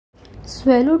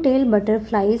Swallowtail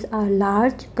butterflies are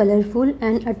large, colorful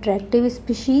and attractive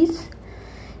species.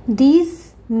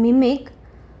 These mimic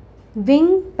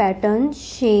wing patterns,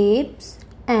 shapes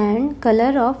and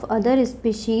color of other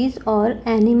species or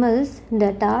animals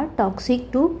that are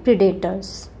toxic to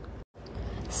predators.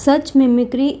 Such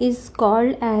mimicry is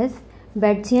called as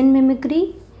batesian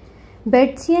mimicry.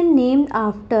 Batesian named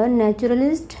after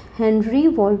naturalist Henry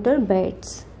Walter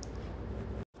Bates.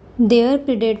 Their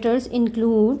predators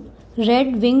include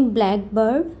red-winged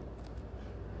blackbird,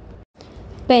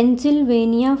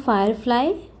 Pennsylvania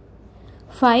firefly,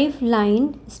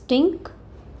 five-lined skink,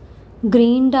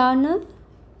 green darner,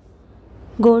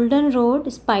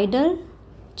 golden-rod spider,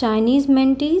 Chinese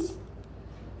mantis,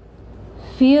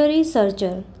 fiery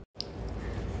searcher.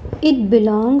 It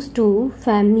belongs to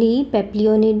family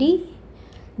Papilionidae.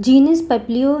 Genus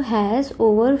Papilio has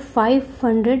over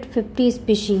 550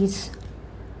 species.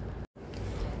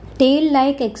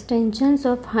 Tail-like extensions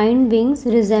of hind wings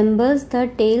resembles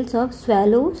the tails of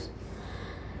swallows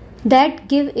that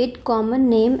give it common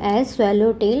name as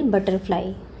swallowtail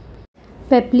butterfly.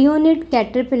 Papilionid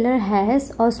caterpillar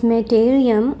has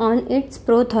osmeterium on its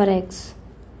prothorax.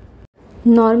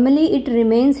 Normally it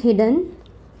remains hidden,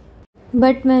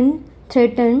 but when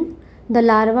threatened, the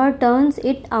larva turns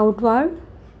it outward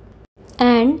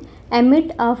and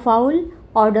emit a foul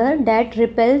odor that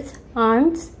repels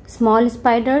ants, small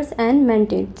spiders and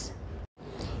mantids.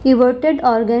 Everted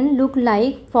organ look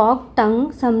like forked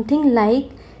tongue, something like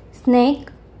snake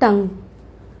tongue.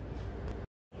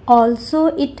 Also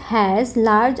it has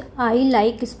large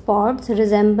eye-like spots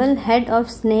resemble head of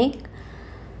snake,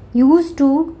 used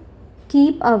to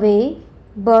keep away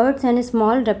birds and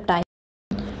small reptiles.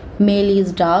 Male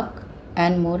is dark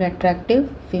and more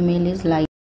attractive, female is light.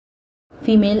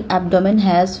 Female abdomen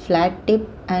has flat tip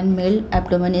and male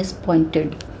abdomen is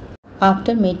pointed.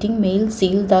 After mating, male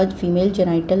seal the female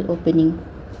genital opening.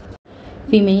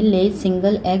 Female lays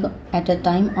single egg at a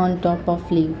time on top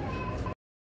of leaf.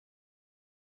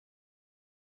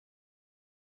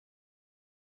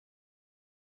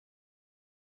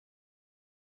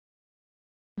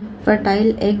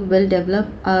 Fertile egg will develop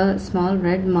a small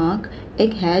red mark.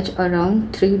 Egg hatch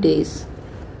around 3 days.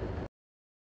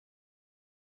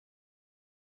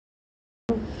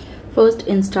 First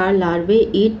instar larvae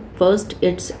eat first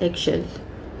its eggshell.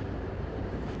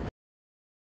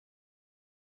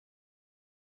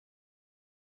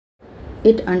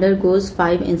 It undergoes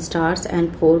 5 instars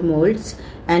and 4 molts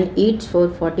and eats for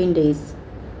 14 days.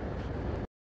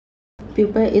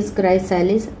 Pupa is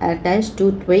chrysalis attached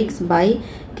to twigs by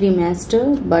cremaster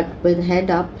but with head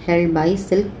up held by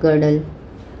silk girdle.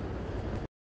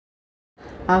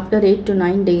 After 8 to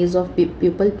 9 days of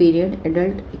pupal period,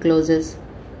 adult ecloses.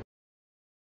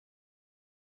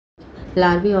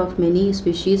 Larvae of many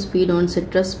species feed on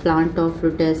citrus plant of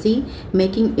Rutaceae,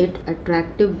 making it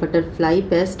attractive butterfly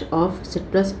pest of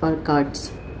citrus orchards.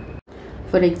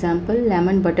 For example,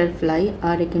 lemon butterfly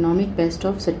are economic pest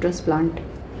of citrus plant.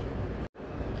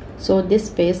 So this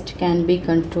pest can be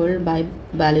controlled by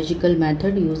biological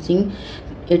method using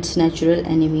its natural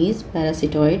enemies,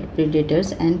 parasitoid,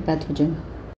 predators and pathogen.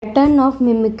 Pattern of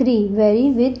mimicry vary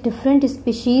with different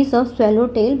species of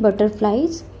swallowtail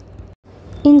butterflies.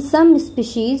 In some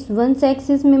species, one sex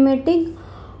is mimetic,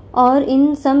 or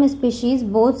in some species,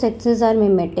 both sexes are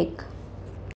mimetic.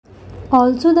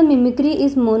 Also, the mimicry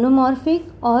is monomorphic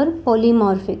or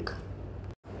polymorphic.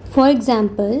 For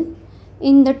example,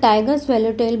 in the tiger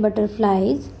swallowtail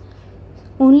butterflies,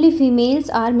 only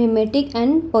females are mimetic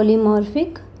and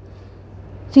polymorphic.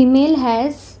 Female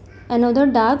has another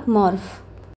dark morph.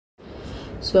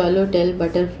 Swallowtail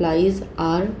butterflies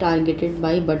are targeted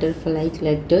by butterfly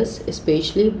collectors,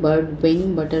 especially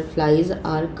bird-wing butterflies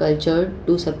are cultured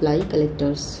to supply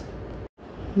collectors.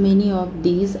 Many of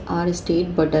these are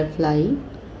state butterfly.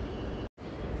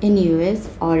 In US,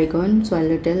 Oregon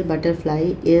swallowtail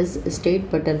butterfly is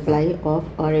state butterfly of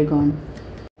Oregon.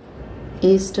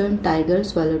 Eastern tiger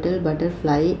swallowtail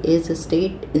butterfly is a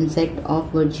state insect of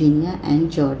Virginia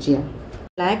and Georgia.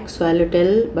 Black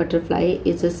swallowtail butterfly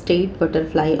is a state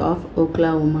butterfly of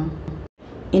Oklahoma.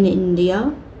 In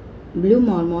India, blue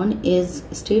mormon is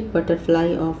state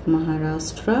butterfly of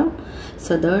Maharashtra.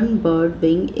 Southern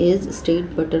birdwing is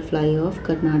state butterfly of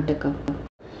Karnataka.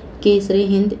 Kesari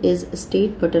Hind is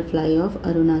state butterfly of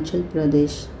Arunachal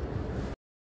Pradesh.